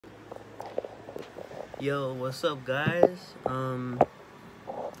Yo, what's up, guys?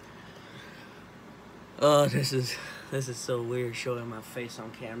 Oh, this is so weird showing my face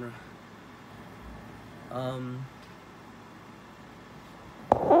on camera.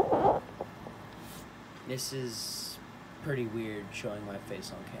 This is pretty weird showing my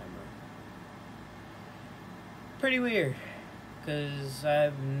face on camera. Pretty weird, cause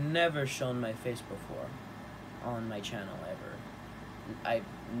I've never shown my face before on my channel ever. I've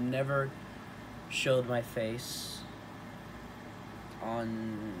never showed my face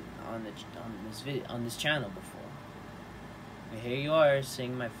on this channel before. And here you are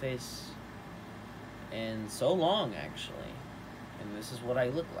seeing my face in so long, actually, and this is what I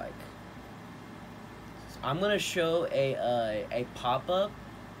look like. I'm gonna show a pop-up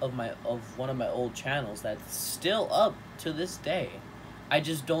of one of my old channels that's still up to this day. I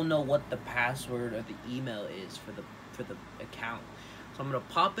just don't know what the password or the email is for the account. So I'm gonna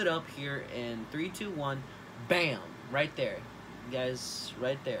pop it up here in 3, 2, 1, bam, right there, you guys,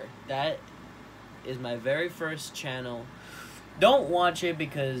 right there. That is my very first channel. Don't watch it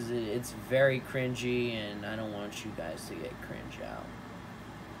because it's very cringy, and I don't want you guys to get cringe out.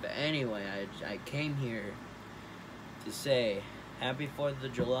 But anyway, I came here to say Happy 4th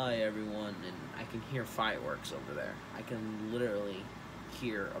of July, everyone, and I can hear fireworks over there. I can literally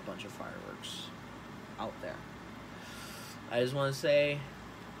hear a bunch of fireworks out there. I just want to say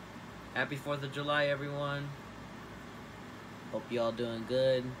Happy 4th of July, everyone. Hope y'all doing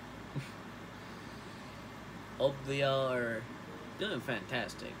good. Hope y'all are doing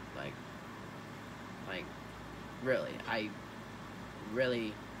fantastic. Like, really, I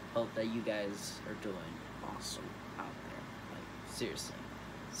really hope that you guys are doing awesome out there. Like,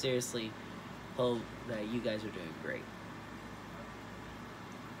 seriously, hope that you guys are doing great.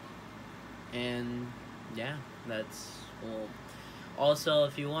 And yeah, that's well. Also,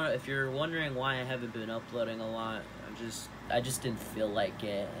 if you're wondering why I haven't been uploading a lot, I just didn't feel like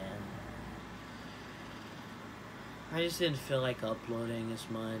it, and I just didn't feel like uploading as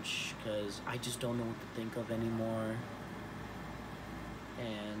much because I just don't know what to think of anymore.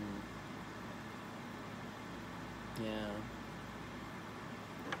 And yeah,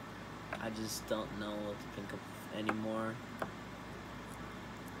 I just don't know what to think of anymore.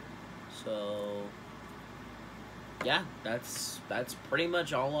 So yeah, that's pretty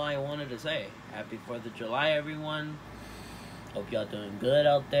much all I wanted to say. Happy 4th of July, everyone. Hope y'all doing good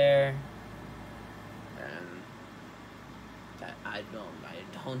out there. And I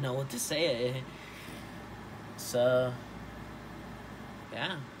don't know what to say. So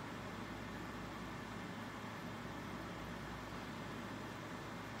yeah.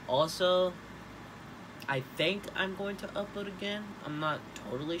 Also, I think I'm going to upload again. I'm not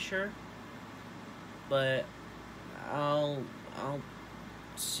totally sure, but I'll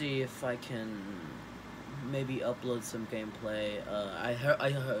see if I can maybe upload some gameplay.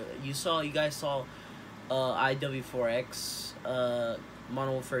 You guys saw IW4X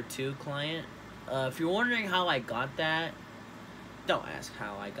Modern Warfare 2 client. If you're wondering how I got that, don't ask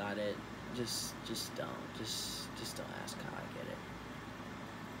how I got it. Just don't ask how I get it.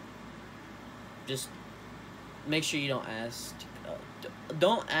 Just make sure you don't ask.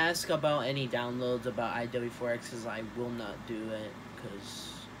 Don't ask about any downloads about IW4X, because I will not do it,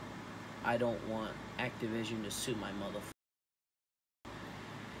 because I don't want Activision to sue my motherfucker.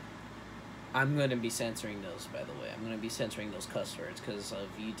 I'm going to be censoring those, by the way. I'm going to be censoring those cuss words because of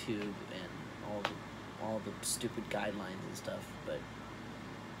YouTube and all the stupid guidelines and stuff. But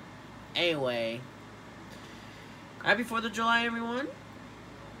anyway, Happy 4th of July, everyone.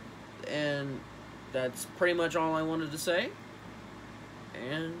 And that's pretty much all I wanted to say.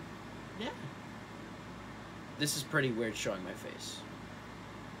 And yeah, this is pretty weird showing my face.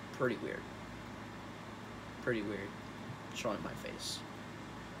 Pretty weird showing my face.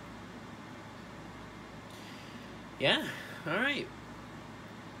 Yeah, alright,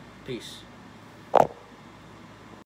 peace.